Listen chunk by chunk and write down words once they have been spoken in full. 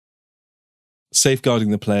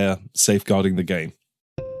Safeguarding the player, safeguarding the game.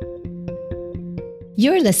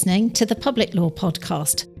 You're listening to the Public Law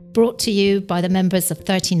Podcast, brought to you by the members of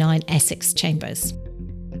 39 Essex Chambers.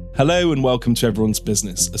 Hello and welcome to Everyone's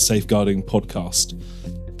Business, a safeguarding podcast.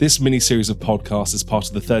 This mini-series of podcasts is part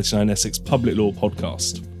of the 39 Essex Public Law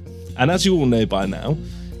Podcast. And as you all know by now,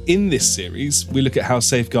 in this series, we look at how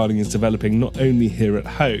safeguarding is developing not only here at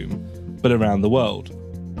home, but around the world.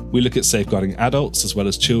 We look at safeguarding adults as well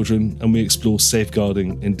as children, and we explore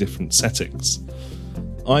safeguarding in different settings.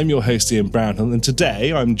 I'm your host, Ian Brownhill, and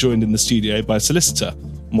today I'm joined in the studio by solicitor,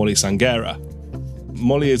 Molly Sanghera.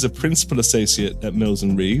 Molly is a principal associate at Mills &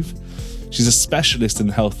 Reeve. She's a specialist in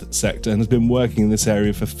the health sector and has been working in this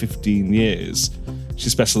area for 15 years. She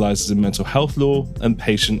specialises in mental health law and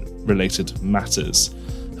patient-related matters.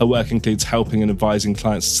 Her work includes helping and advising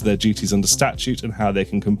clients as to their duties under statute and how they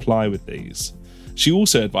can comply with these. She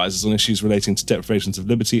also advises on issues relating to deprivations of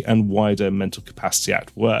liberty and wider mental capacity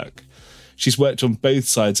at work. She's worked on both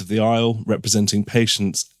sides of the aisle, representing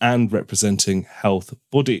patients and representing health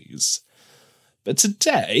bodies. But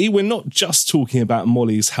today, we're not just talking about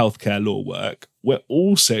Molly's healthcare law work, we're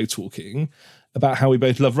also talking about how we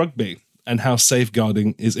both love rugby and how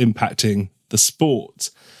safeguarding is impacting the sport.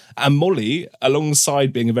 And Molly,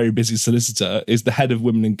 alongside being a very busy solicitor, is the head of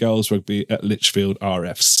women and girls rugby at Lichfield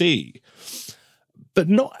RFC. But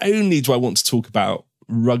not only do I want to talk about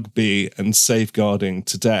rugby and safeguarding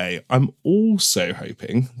today, I'm also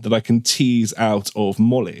hoping that I can tease out of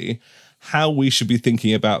Molly how we should be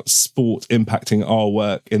thinking about sport impacting our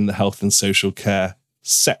work in the health and social care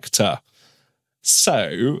sector.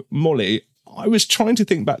 So, Molly, I was trying to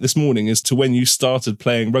think back this morning as to when you started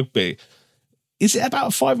playing rugby. Is it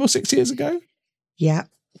about 5 or 6 years ago? Yeah,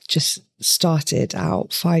 just started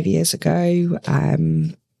out 5 years ago.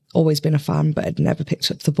 Always been a fan, but had never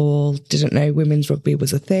picked up the ball. Didn't know women's rugby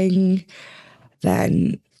was a thing.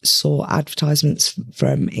 Then saw advertisements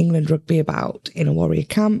from England Rugby about inner warrior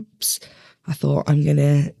camps. I thought, I'm going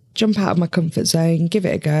to jump out of my comfort zone, give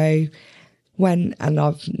it a go. Went, and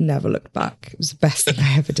I've never looked back. It was the best thing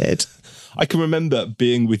I ever did. I can remember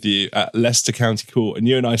being with you at Leicester County Court and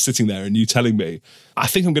you and I sitting there and you telling me, I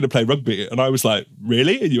think I'm going to play rugby. And I was like,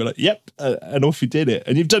 really? And you were like, yep. And off you did it.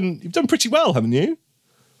 And you've done pretty well, haven't you?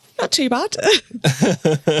 Not too bad.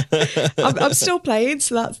 I'm still playing,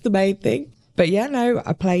 so that's the main thing. But yeah, no,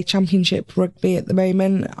 I play championship rugby at the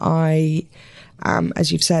moment. I am,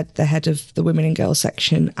 as you've said, the head of the women and girls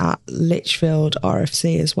section at Lichfield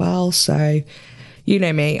RFC as well. So you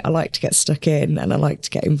know me, I like to get stuck in and I like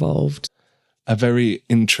to get involved. A very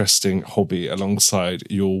interesting hobby alongside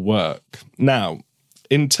your work. Now,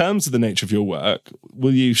 in terms of the nature of your work,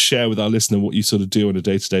 will you share with our listener what you sort of do on a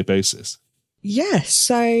day-to-day basis? Yes,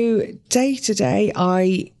 so day to day,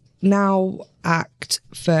 I now act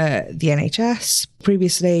for the NHS.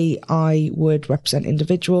 Previously, I would represent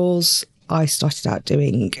individuals. I started out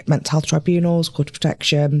doing mental health tribunals, court of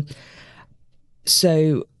protection.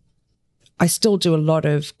 So I still do a lot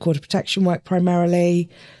of court of protection work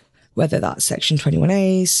primarily, whether that's Section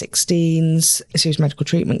 21As, 16s, serious medical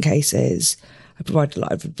treatment cases. I provide a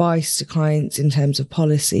lot of advice to clients in terms of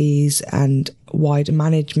policies and wider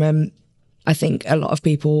management. I think a lot of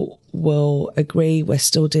people will agree we're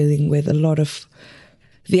still dealing with a lot of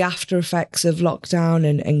the after effects of lockdown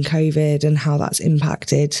and COVID and how that's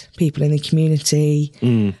impacted people in the community,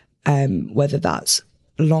 whether that's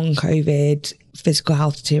long COVID, physical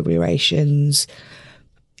health deteriorations,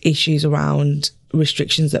 issues around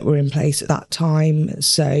restrictions that were in place at that time.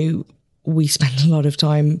 So we spend a lot of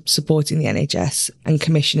time supporting the NHS and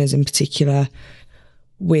commissioners in particular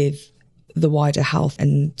with the wider health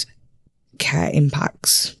and care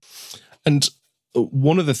impacts. And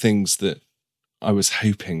one of the things that I was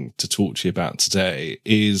hoping to talk to you about today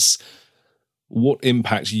is what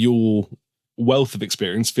impact your wealth of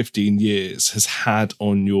experience, 15 years, has had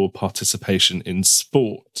on your participation in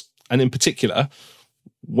sport. And in particular,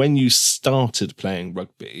 when you started playing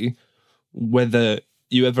rugby, whether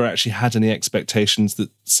you ever actually had any expectations that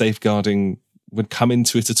safeguarding would come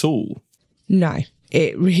into it at all. No,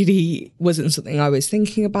 it really wasn't something I was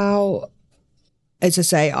thinking about. As I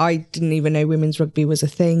say, I didn't even know women's rugby was a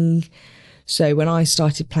thing. So when I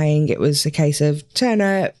started playing, it was a case of turn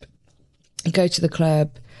up, go to the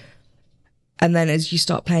club. And then as you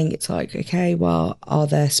start playing, it's like, okay, well, are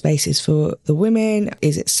there spaces for the women?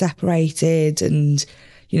 Is it separated? And,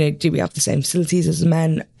 you know, do we have the same facilities as the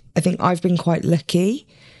men? I think I've been quite lucky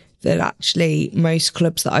that actually most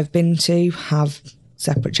clubs that I've been to have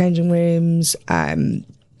separate changing rooms,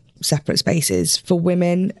 separate spaces for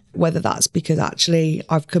women, whether that's because actually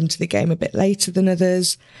I've come to the game a bit later than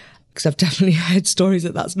others. because I've definitely heard stories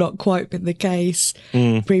that that's not quite been the case.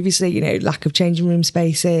 Previously, lack of changing room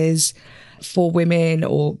spaces for women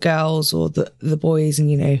or girls or the boys,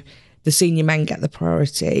 and, the senior men get the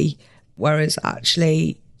priority. Whereas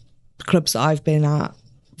actually the clubs that I've been at,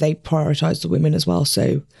 they prioritise the women as well.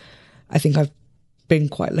 So I think I've been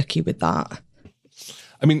quite lucky with that.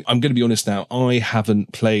 I mean, I'm going to be honest now, I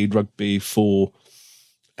haven't played rugby for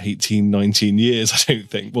 18, 19 years, I don't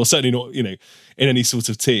think. Well, certainly not, in any sort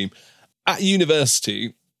of team. At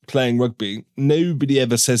university, playing rugby, nobody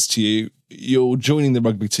ever says to you, you're joining the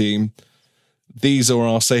rugby team, these are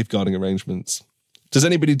our safeguarding arrangements. Does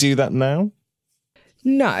anybody do that now?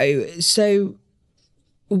 No. So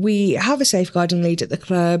we have a safeguarding lead at the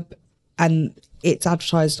club, and it's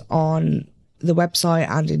advertised on the website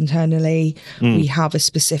and internally. We have a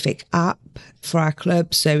specific app for our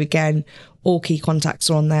club. So again, all key contacts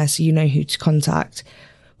are on there, so you know who to contact.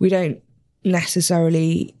 We don't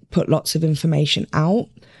necessarily put lots of information out,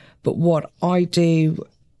 but what I do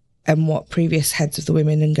and what previous heads of the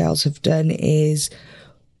women and girls have done is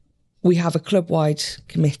we have a club-wide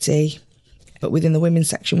committee, but within the women's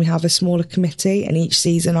section, we have a smaller committee. And each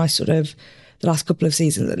season, the last couple of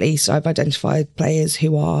seasons at least, I've identified players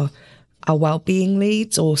who are our wellbeing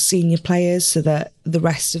leads or senior players, so that the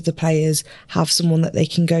rest of the players have someone that they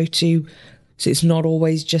can go to. So it's not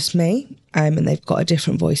always just me, and they've got a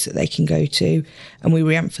different voice that they can go to. And we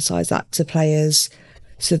re-emphasise that to players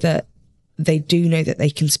so that they do know that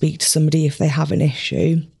they can speak to somebody if they have an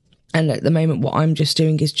issue. And at the moment, what I'm just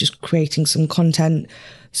doing is just creating some content.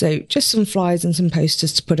 So just some flyers and some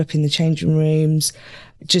posters to put up in the changing rooms,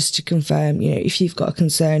 just to confirm, if you've got a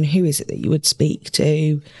concern, who is it that you would speak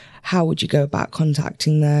to? How would you go about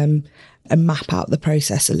contacting them? And map out the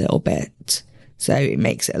process a little bit. So it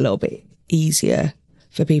makes it a little bit easier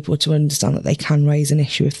for people to understand that they can raise an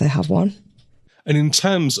issue if they have one. And in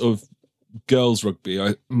terms of girls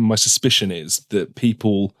rugby, my suspicion is that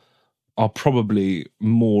people are probably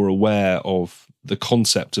more aware of the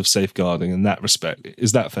concept of safeguarding in that respect.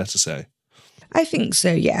 Is that fair to say? I think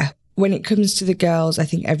so, yeah. When it comes to the girls, I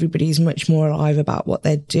think everybody's much more alive about what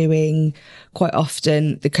they're doing. Quite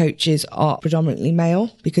often, the coaches are predominantly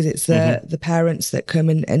male because it's the parents that come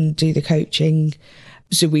and do the coaching.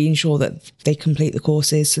 So we ensure that they complete the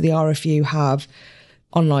courses. So the RFU have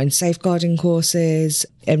online safeguarding courses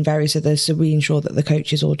and various others. So we ensure that the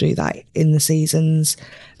coaches all do that in the seasons.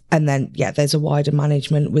 And then, there's a wider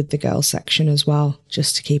management with the girls section as well,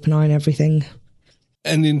 just to keep an eye on everything.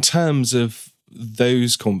 And in terms of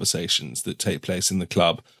those conversations that take place in the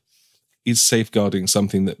club, is safeguarding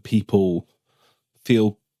something that people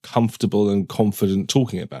feel comfortable and confident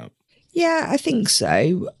talking about? Yeah, I think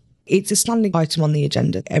so. It's a standing item on the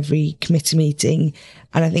agenda every committee meeting.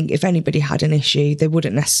 And I think if anybody had an issue, they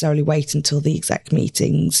wouldn't necessarily wait until the exec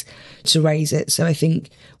meetings to raise it. So I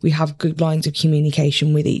think we have good lines of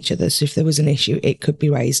communication with each other. So if there was an issue, it could be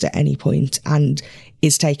raised at any point and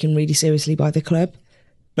is taken really seriously by the club.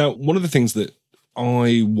 Now, one of the things that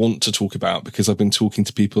I want to talk about, because I've been talking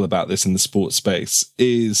to people about this in the sports space,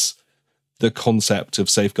 is the concept of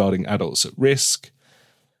safeguarding adults at risk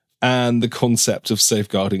and the concept of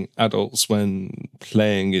safeguarding adults when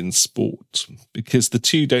playing in sport, because the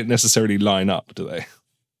two don't necessarily line up, do they?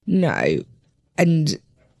 No. And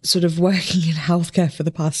sort of working in healthcare for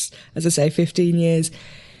the past, as I say, 15 years,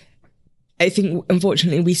 I think,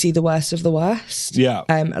 unfortunately, we see the worst of the worst. Yeah.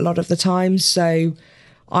 A lot of the time. So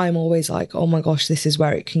I'm always like, oh my gosh, this is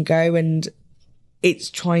where it can go. And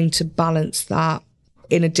it's trying to balance that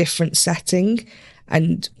in a different setting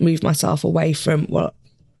and move myself away from,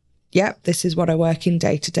 this is what I work in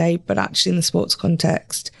day to day. But actually in the sports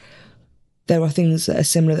context, there are things that are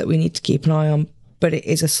similar that we need to keep an eye on, but it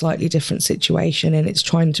is a slightly different situation, and it's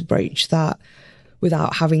trying to broach that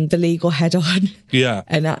without having the legal head on. Yeah.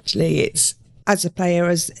 And actually it's, as a player,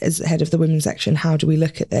 as head of the women's section, how do we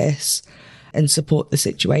look at this and support the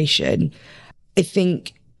situation? I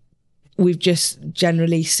think we've just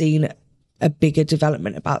generally seen a bigger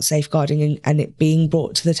development about safeguarding and it being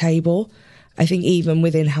brought to the table. I think even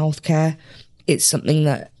within healthcare, it's something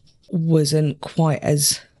that wasn't quite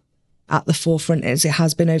as at the forefront as it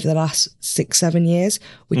has been over the last 6-7 years,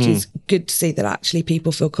 which is good to see that actually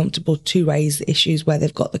people feel comfortable to raise the issues where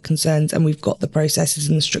they've got the concerns and we've got the processes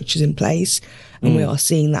and the structures in place, and we are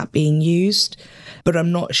seeing that being used. But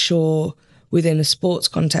I'm not sure within a sports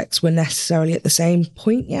context we're necessarily at the same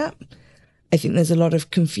point yet. I think there's a lot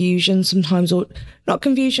of confusion sometimes, or not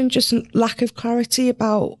confusion, just lack of clarity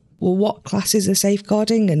about, what classes are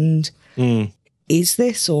safeguarding and is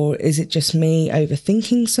this, or is it just me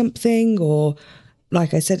overthinking something, or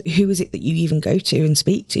like I said, who is it that you even go to and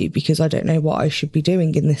speak to? Because I don't know what I should be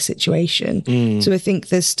doing in this situation. So I think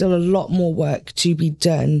there's still a lot more work to be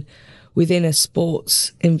done within a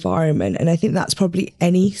sports environment. And I think that's probably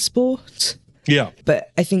any sport. Yeah.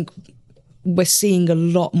 But I think we're seeing a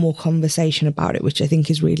lot more conversation about it, which I think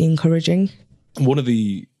is really encouraging. One of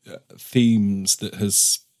the themes that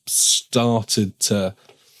has started to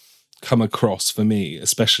come across for me,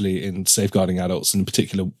 especially in safeguarding adults, and in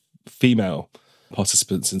particular female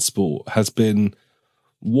participants in sport, has been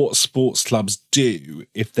what sports clubs do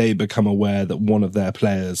if they become aware that one of their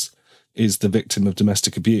players is the victim of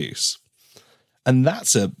domestic abuse. And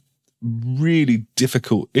that's a really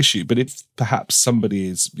difficult issue. But if perhaps somebody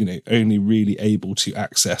is, only really able to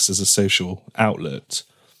access as a social outlet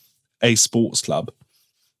a sports club,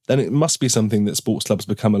 then it must be something that sports clubs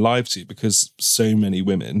become alive to, because so many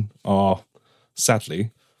women are,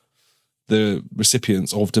 sadly, the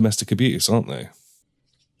recipients of domestic abuse, aren't they?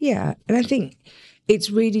 Yeah, and I think it's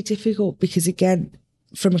really difficult because, again,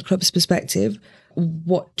 from a club's perspective,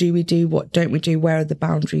 what do we do? What don't we do? Where are the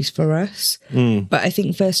boundaries for us? But I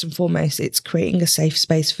think first and foremost, it's creating a safe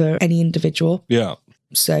space for any individual. Yeah.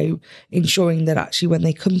 So ensuring that actually when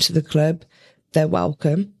they come to the club, they're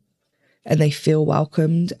welcome and they feel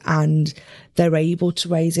welcomed and they're able to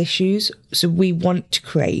raise issues. So we want to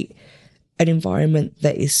create an environment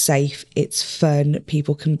that is safe, it's fun,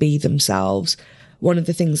 people can be themselves. One of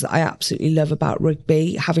the things that I absolutely love about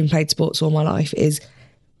rugby, having played sports all my life, is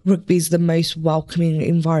rugby's the most welcoming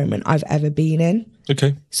environment I've ever been in.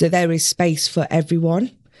 Okay. So there is space for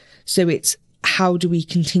everyone. So it's how do we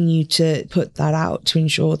continue to put that out to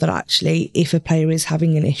ensure that actually if a player is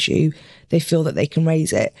having an issue, they feel that they can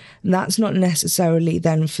raise it. And that's not necessarily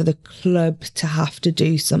then for the club to have to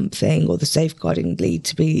do something or the safeguarding lead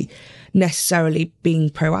to be necessarily being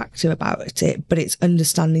proactive about it, but it's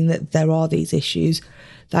understanding that there are these issues,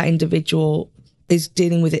 that individual is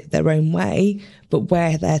dealing with it their own way, but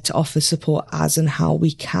we're there to offer support as and how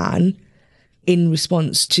we can in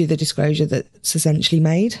response to the disclosure that's essentially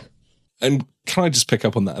made. And can I just pick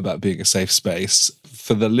up on that about being a safe space?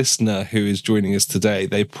 For the listener who is joining us today,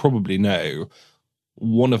 they probably know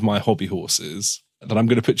one of my hobby horses that I'm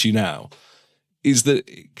going to put to you now is that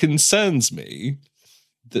it concerns me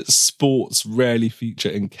that sports rarely feature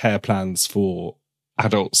in care plans for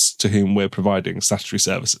adults to whom we're providing statutory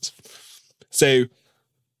services. So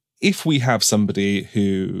if we have somebody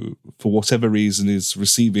who, for whatever reason, is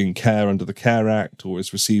receiving care under the Care Act or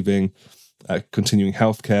is receiving continuing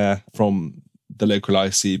healthcare from the local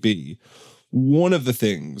ICB, one of the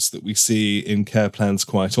things that we see in care plans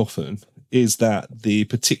quite often is that the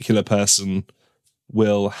particular person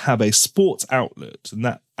will have a sports outlet, and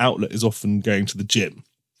that outlet is often going to the gym.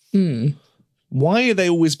 Why are they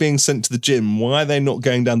always being sent to the gym? Why are they not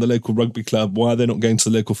going down the local rugby club? Why are they not going to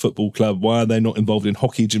the local football club? Why are they not involved in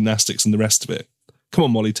hockey, gymnastics and the rest of it? Come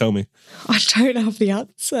on, Molly, tell me. I don't have the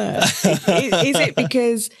answer. Is it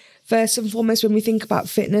because, first and foremost, when we think about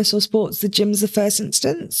fitness or sports, the gym's the first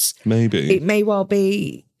instance? Maybe. It may well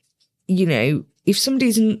be, if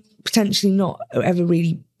somebody's potentially not ever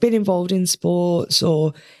really been involved in sports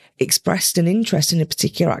or expressed an interest in a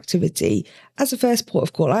particular activity, as a first port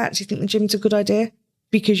of call, I actually think the gym's a good idea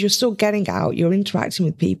because you're still getting out, you're interacting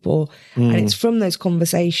with people, and it's from those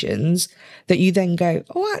conversations that you then go,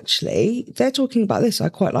 oh, actually, they're talking about this. I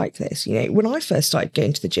quite like this. When I first started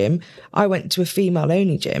going to the gym, I went to a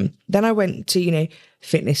female-only gym. Then I went to,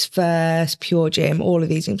 Fitness First, Pure Gym, all of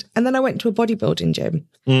these gyms. And then I went to a bodybuilding gym.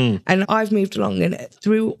 And I've moved along, and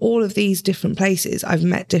through all of these different places, I've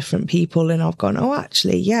met different people and I've gone, oh,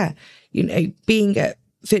 actually, yeah, being at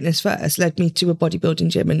Fitness First led me to a bodybuilding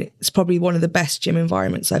gym, and it's probably one of the best gym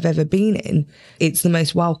environments I've ever been in. It's the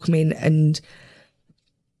most welcoming and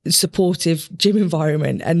supportive gym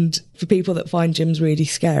environment. And for people that find gyms really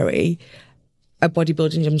scary, a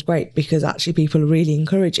bodybuilding gym's great because actually people are really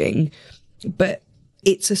encouraging. But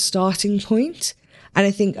it's a starting point. And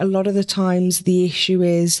I think a lot of the times the issue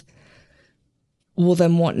is, well,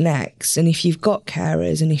 then what next? And if you've got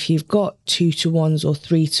carers and if you've got 2-to-1s or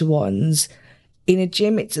 3-to-1s, in a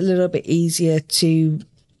gym, it's a little bit easier to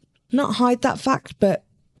not hide that fact, but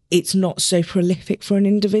it's not so prolific for an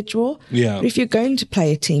individual. Yeah. But if you're going to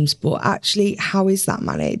play a team sport, actually, how is that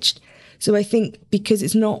managed? So I think because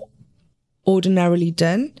it's not ordinarily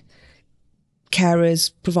done,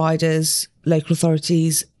 carers, providers, local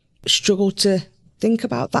authorities struggle to think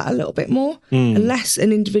about that a little bit more. Unless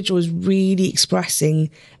an individual is really expressing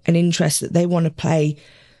an interest that they want to play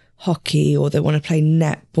hockey or they want to play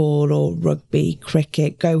netball or rugby,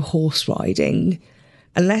 cricket, go horse riding,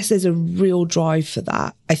 unless there's a real drive for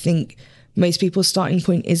that, I think most people's starting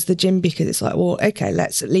point is the gym, because it's like, well, okay,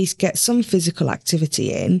 let's at least get some physical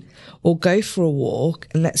activity in or go for a walk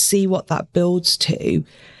and let's see what that builds to,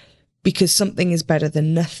 because something is better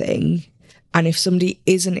than nothing. And if somebody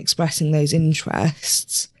isn't expressing those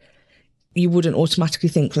interests, you wouldn't automatically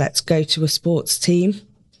think, let's go to a sports team.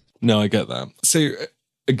 No, I get that. So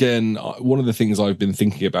again, one of the things I've been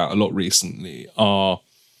thinking about a lot recently are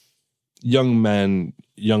young men,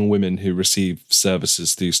 young women who receive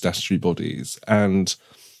services through statutory bodies. And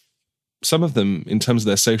some of them, in terms of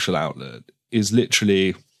their social outlet, is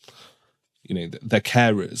literally, they're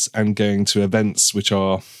carers and going to events which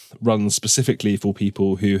are run specifically for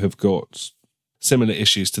people who have got similar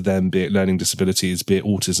issues to them, be it learning disabilities, be it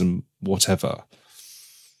autism, whatever.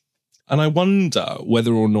 And I wonder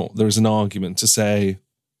whether or not there is an argument to say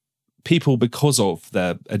people, because of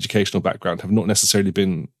their educational background, have not necessarily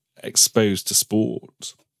been exposed to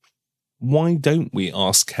sport. Why don't we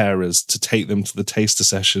ask carers to take them to the taster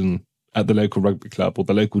session at the local rugby club or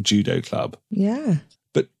the local judo club? Yeah.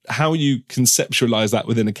 But how you conceptualise that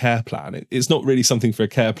within a care plan, it's not really something for a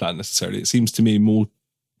care plan necessarily. It seems to me more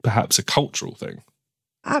perhaps a cultural thing.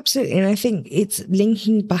 Absolutely. And I think it's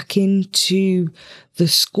linking back into the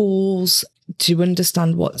schools to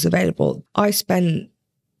understand what's available. I spent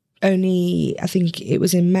I think it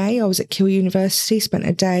was in May, I was at Keele University, spent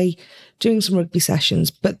a day doing some rugby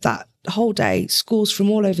sessions, but that whole day, schools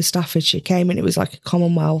from all over Staffordshire came, and it was like a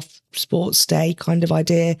Commonwealth sports day kind of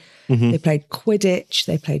idea. Mm-hmm. They played Quidditch,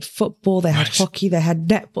 they played football, they had hockey, they had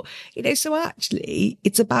netball. So actually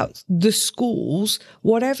it's about the schools,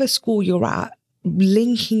 whatever school you're at,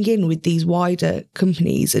 linking in with these wider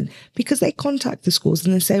companies, and because they contact the schools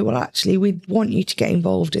and they say, well, actually, we want you to get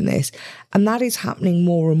involved in this. And that is happening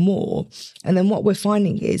more and more. And then what we're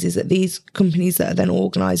finding is that these companies that are then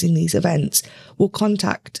organising these events will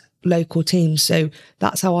contact local teams. So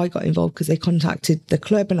that's how I got involved, because they contacted the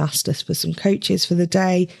club and asked us for some coaches for the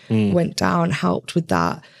day, went down, helped with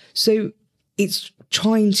that. So it's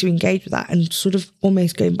trying to engage with that and sort of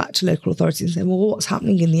almost going back to local authorities and saying, well, what's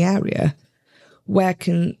happening in the area? Where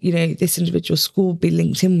can, this individual school be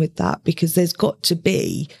linked in with that? Because there's got to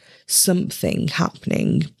be something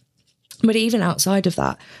happening. But even outside of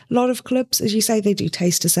that, a lot of clubs, as you say, they do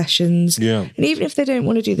taster sessions. Yeah. And even if they don't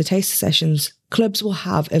want to do the taster sessions, clubs will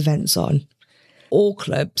have events on. All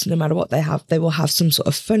clubs, no matter what they have, they will have some sort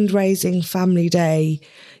of fundraising, family day.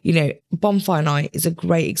 Bonfire night is a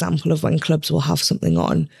great example of when clubs will have something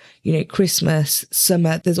on. Christmas,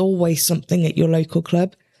 summer, there's always something at your local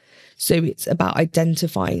club. So it's about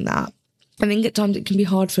identifying that. I think at times it can be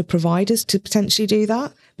hard for providers to potentially do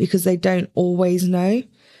that because they don't always know.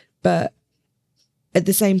 But at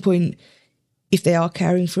the same point, if they are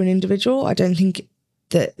caring for an individual, I don't think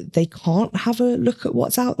that they can't have a look at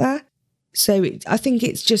what's out there. So I think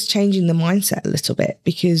it's just changing the mindset a little bit,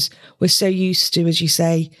 because we're so used to, as you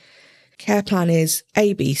say, care plan is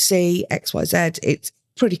A, B, C, X, Y, Z. It's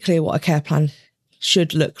pretty clear what a care plan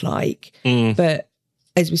should look like. But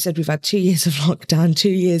as we said, we've had 2 years of lockdown, 2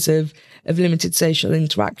 years of limited social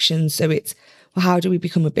interaction. So it's, well, how do we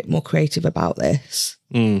become a bit more creative about this?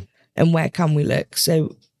 And where can we look?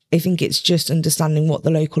 So I think it's just understanding what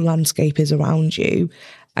the local landscape is around you.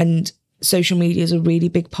 And social media is a really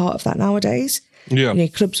big part of that nowadays. Yeah.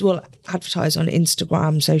 Clubs will advertise on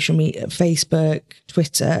Instagram, social media, Facebook,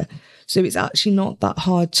 Twitter. So it's actually not that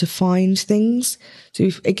hard to find things. So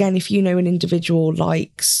if you know an individual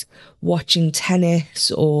likes watching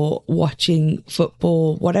tennis or watching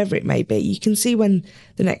football, whatever it may be, you can see when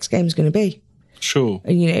the next game is going to be. Sure.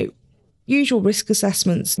 And, usual risk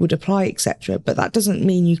assessments would apply, etc. But that doesn't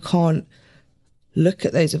mean you can't look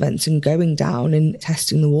at those events and going down and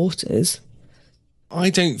testing the waters. I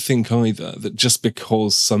don't think either that just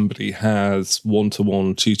because somebody has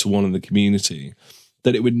 1-to-1, 2-to-1 in the community,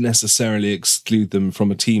 that it would necessarily exclude them from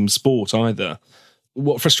a team sport either.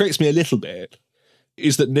 What frustrates me a little bit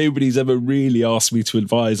is that nobody's ever really asked me to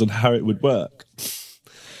advise on how it would work.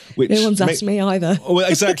 No one's asked me either. Well,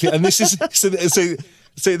 exactly. And this is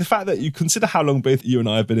so the fact that you consider how long both you and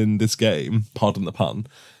I have been in this game, pardon the pun,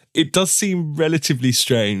 it does seem relatively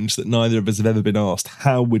strange that neither of us have ever been asked,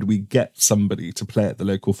 how would we get somebody to play at the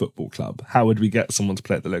local football club? How would we get someone to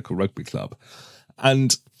play at the local rugby club?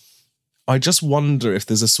 And I just wonder if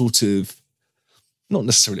there's a sort of, not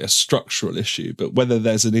necessarily a structural issue, but whether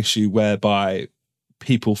there's an issue whereby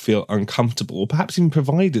people feel uncomfortable, or perhaps even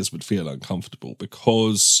providers would feel uncomfortable,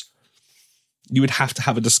 because you would have to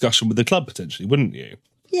have a discussion with the club potentially, wouldn't you?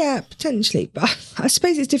 Yeah, potentially. But I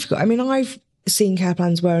suppose it's difficult. I mean, I've seen care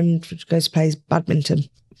plans where an individual goes to play badminton.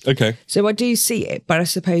 Okay. So I do see it, but I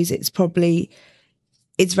suppose it's probably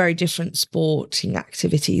it's very different sporting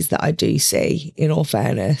activities that I do see, in all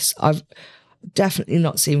fairness. I've definitely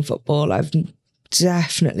not seen football. I've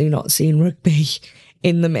definitely not seen rugby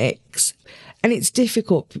in the mix. And it's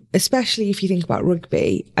difficult, especially if you think about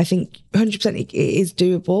rugby. I think 100% it is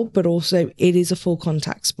doable, but also it is a full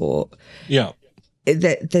contact sport. Yeah.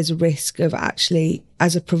 There's a risk of actually,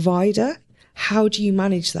 as a provider, how do you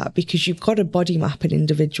manage that? Because you've got to body map an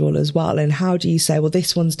individual as well. And how do you say, well,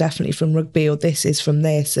 this one's definitely from rugby or this is from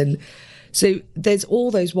this? And so there's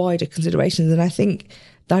all those wider considerations. And I think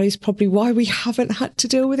that is probably why we haven't had to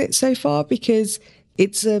deal with it so far, because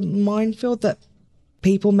it's a minefield that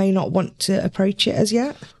people may not want to approach it as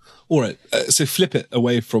yet. All right. So flip it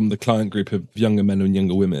away from the client group of younger men and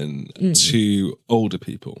younger women to older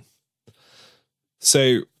people.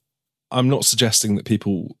 So I'm not suggesting that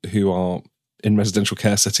people who are in residential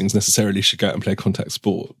care settings necessarily should go out and play contact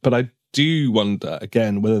sport. But I do wonder,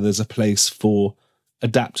 again, whether there's a place for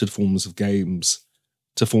adapted forms of games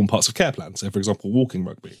to form parts of care plans. So, for example, walking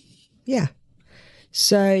rugby. Yeah.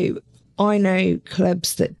 So I know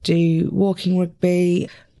clubs that do walking rugby.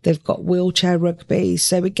 They've got wheelchair rugby.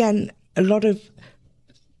 So again, a lot of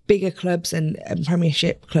bigger clubs and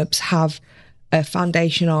Premiership clubs have a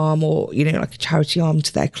foundation arm or, like a charity arm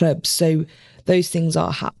to their clubs. So those things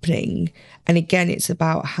are happening. And again, it's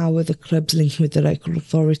about how are the clubs linking with the local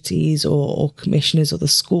authorities or commissioners or the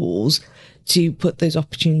schools to put those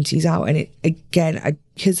opportunities out. And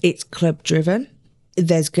because it's club driven,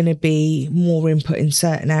 there's going to be more input in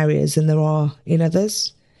certain areas than there are in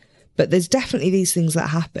others. But there's definitely these things that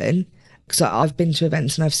happen, because I've been to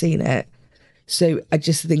events and I've seen it. So I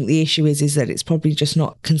just think the issue is that it's probably just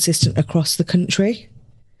not consistent across the country.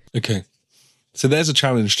 Okay. So there's a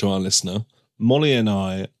challenge to our listener. Molly and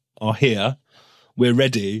I are here. We're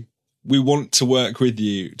ready. We want to work with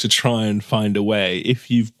you to try and find a way. If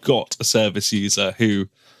you've got a service user who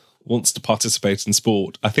wants to participate in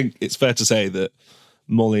sport, I think it's fair to say that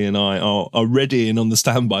Molly and I are ready and on the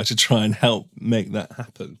standby to try and help make that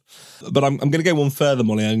happen. But I'm going to go one further,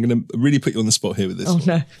 Molly. I'm going to really put you on the spot here with this one.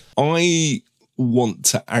 No. I want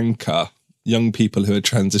to anchor young people who are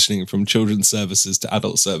transitioning from children's services to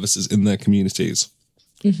adult services in their communities.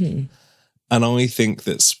 Mm-hmm. And I think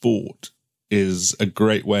that sport is a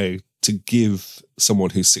great way to give someone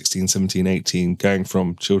who's 16, 17, 18, going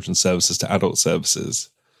from children's services to adult services,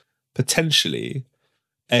 potentially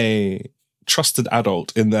a trusted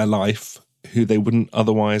adult in their life who they wouldn't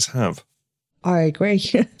otherwise have. I agree.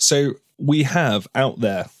 So we have out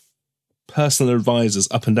there personal advisors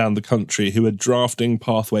up and down the country who are drafting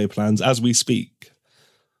pathway plans as we speak.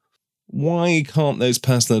 Why can't those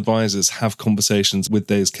personal advisors have conversations with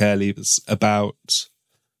those care leavers about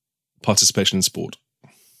participation in sport?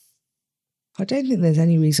 I don't think there's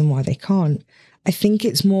any reason why they can't. I think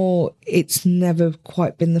it's never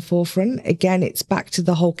quite been the forefront. Again, it's back to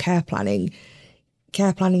the whole care planning.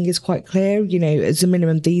 Care planning is quite clear, as a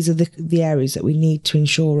minimum, these are the areas that we need to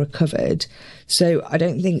ensure are covered. So I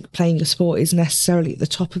don't think playing a sport is necessarily at the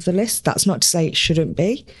top of the list. That's not to say it shouldn't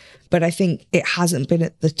be, but I think it hasn't been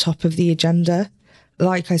at the top of the agenda.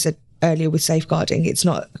 Like I said earlier with safeguarding, it's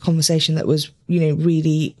not a conversation that was,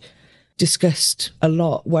 really discussed a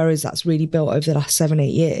lot, whereas that's really built over the last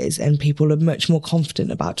 7-8 years and people are much more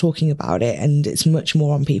confident about talking about it and it's much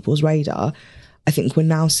more on people's radar. I think we're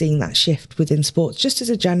now seeing that shift within sports. Just as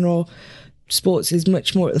a general, sports is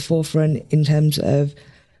much more at the forefront in terms of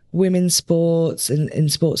women's sports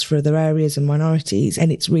and sports for other areas and minorities,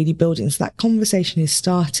 and it's really building. So that conversation is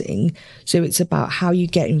starting. So it's about how you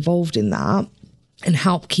get involved in that and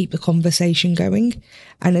help keep the conversation going.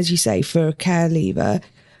 And as you say, for a care leaver,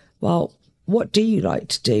 well, what do you like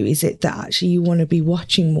to do? Is it that actually you want to be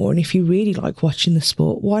watching more? And if you really like watching the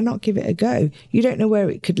sport, why not give it a go? You don't know where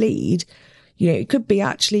it could lead. It could be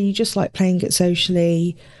actually you just like playing it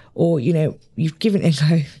socially, or, you've given it a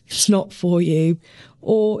go, it's not for you.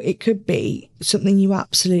 Or it could be something you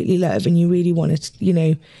absolutely love and you really want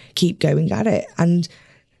to, keep going at it. And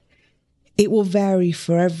it will vary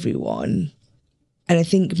for everyone. And I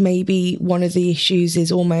think maybe one of the issues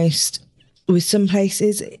is almost with some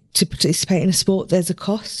places to participate in a sport, there's a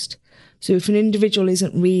cost. So if an individual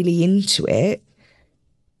isn't really into it,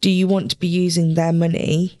 do you want to be using their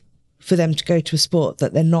money for them to go to a sport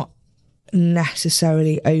that they're not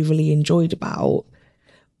necessarily overly enjoyed about?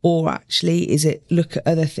 Or actually, is it look at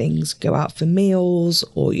other things, go out for meals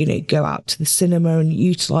or, go out to the cinema and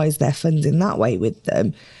utilise their funds in that way with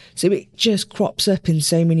them? So it just crops up in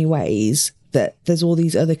so many ways that there's all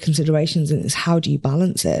these other considerations, and it's how do you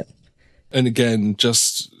balance it? And again,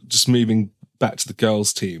 just moving back to the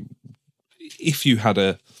girls' team, if you had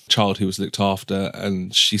a child who was looked after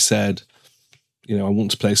and she said, I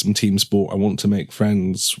want to play some team sport, I want to make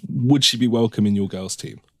friends, would she be welcome in your girls'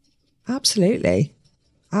 team? Absolutely.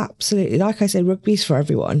 Absolutely. Like I say, rugby's for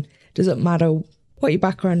everyone. Doesn't matter what your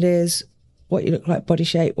background is, what you look like, body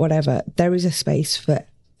shape, whatever. There is a space for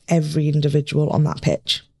every individual on that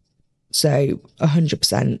pitch. So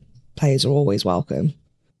 100% players are always welcome.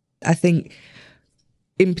 I think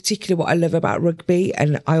in particular what I love about rugby,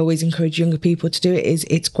 and I always encourage younger people to do it, is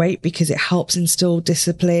it's great because it helps instill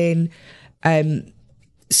discipline,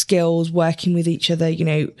 skills, working with each other.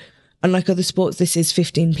 Unlike other sports, this is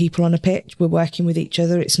 15 people on a pitch. We're working with each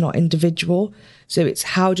other. It's not individual. So it's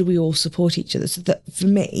how do we all support each other? So that for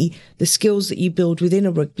me, the skills that you build within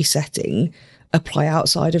a rugby setting apply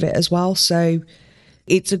outside of it as well. So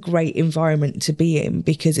it's a great environment to be in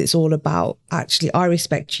because it's all about, actually, I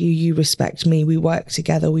respect you, you respect me, we work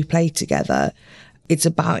together, we play together. It's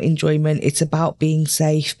about enjoyment. It's about being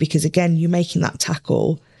safe because, again, you're making that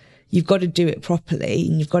tackle. You've got to do it properly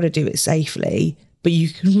and you've got to do it safely, but you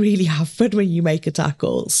can really have fun when you make a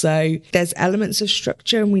tackle. So there's elements of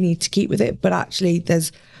structure and we need to keep with it, but actually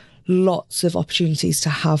there's lots of opportunities to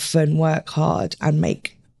have fun, work hard and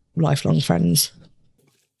make lifelong friends.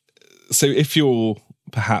 So if you're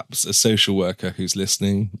perhaps a social worker who's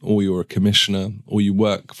listening, or you're a commissioner, or you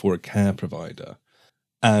work for a care provider,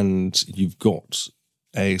 and you've got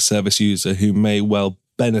a service user who may well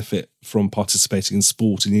benefit from participating in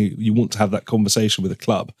sport, and you want to have that conversation with a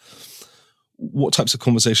club, what types of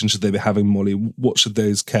conversations should they be having, Molly? What should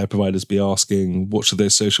those care providers be asking? What should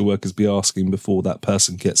those social workers be asking before that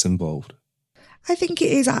person gets involved? I think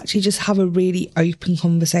it is actually just have a really open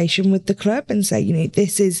conversation with the club and say,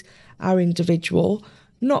 this is our individual.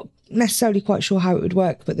 Not necessarily quite sure how it would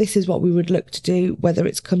work, but this is what we would look to do, whether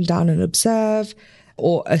it's come down and observe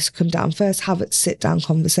or us come down first, have a sit down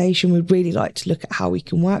conversation. We'd really like to look at how we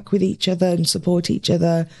can work with each other and support each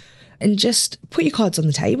other and just put your cards on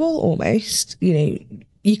the table almost.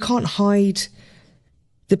 You can't hide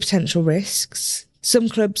the potential risks. Some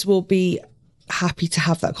clubs will be happy to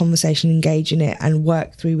have that conversation, engage in it and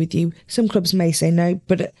work through with you. Some clubs may say no,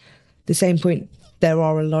 but at the same point, there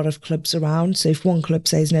are a lot of clubs around. So if one club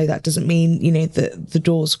says no, that doesn't mean, that the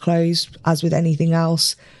door's closed. As with anything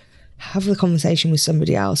else, have the conversation with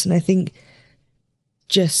somebody else. And I think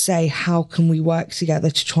just say, how can we work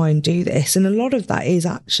together to try and do this? And a lot of that is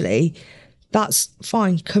actually, that's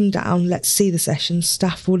fine, come down, let's see the session.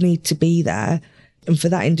 Staff will need to be there. And for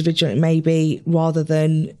that individual, it may be rather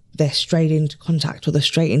than they're straight into contact or they're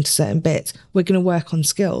straight into certain bits, we're going to work on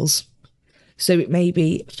skills. So it may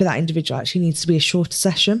be for that individual actually needs to be a shorter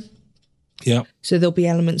session. Yeah. So there'll be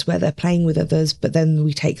elements where they're playing with others, but then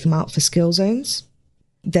we take them out for skill zones.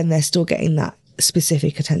 Then they're still getting that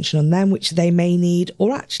specific attention on them, which they may need.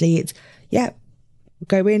 Or actually it's,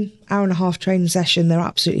 go in, hour and a half training session. They're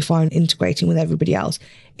absolutely fine integrating with everybody else.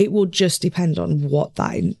 It will just depend on what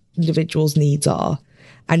that individual's needs are.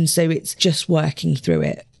 And so it's just working through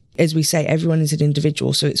it. As we say, everyone is an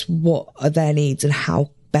individual. So it's what are their needs and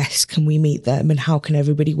how best can we meet them and how can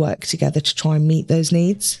everybody work together to try and meet those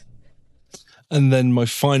needs? And then my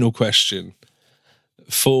final question,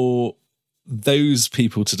 for those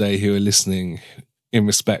people today who are listening in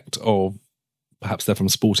respect of, perhaps they're from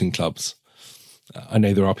sporting clubs. I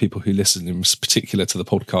know there are people who listen in particular to the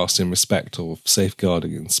podcast in respect of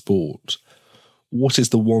safeguarding in sport. What is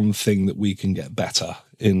the one thing that we can get better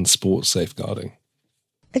in sports safeguarding?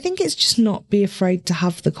 I think it's just not be afraid to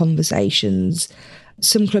have the conversations.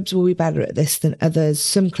 Some clubs will be better at this than others.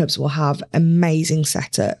 Some clubs will have amazing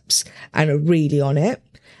setups and are really on it.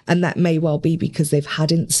 And that may well be because they've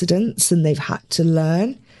had incidents and they've had to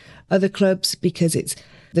learn. Other clubs, because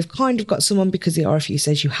they've kind of got someone, because the RFU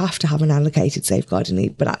says you have to have an allocated safeguarding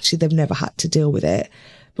need, but actually they've never had to deal with it.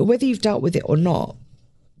 But whether you've dealt with it or not,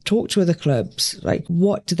 talk to other clubs. Like,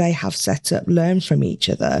 what do they have set up? Learn from each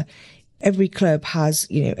other. Every club has,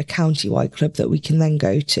 a county-wide club that we can then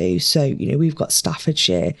go to. So, we've got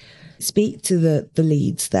Staffordshire. Speak to the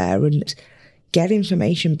leads there and get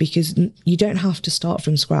information, because you don't have to start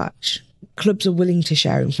from scratch. Clubs are willing to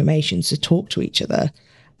share information, so talk to each other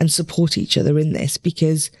and support each other in this,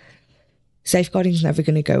 because safeguarding is never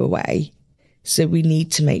going to go away. So we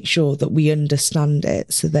need to make sure that we understand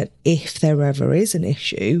it so that if there ever is an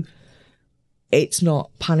issue, it's not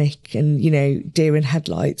panic and, deer in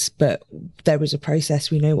headlights, but there is a process.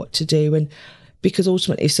 We know what to do. And because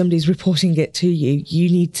ultimately, if somebody's reporting it to you, you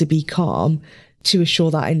need to be calm to assure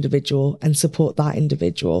that individual and support that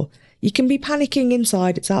individual. You can be panicking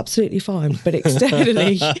inside. It's absolutely fine. But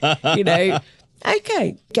externally,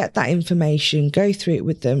 okay, get that information, go through it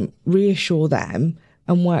with them, reassure them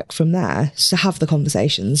and work from there. So have the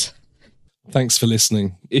conversations. Thanks for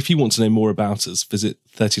listening. If you want to know more about us, visit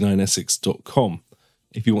 39essex.com.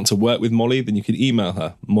 If you want to work with Molly, then you can email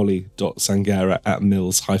her,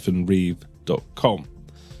 molly.sanghera@mills-reeve.com.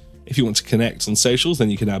 If you want to connect on socials, then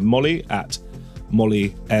you can add Molly at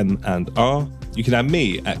Molly M&R. You can add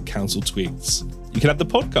me at Council Tweets. You can add the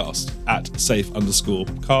podcast at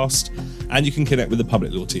safe_cast. And you can connect with the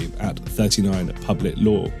Public Law team at 39 Public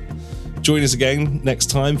Law. Join us again next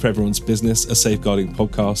time for Everyone's Business, a safeguarding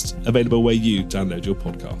podcast, available where you download your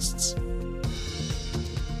podcasts.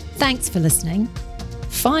 Thanks for listening.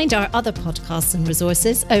 Find our other podcasts and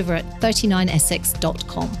resources over at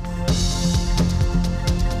 39essex.com.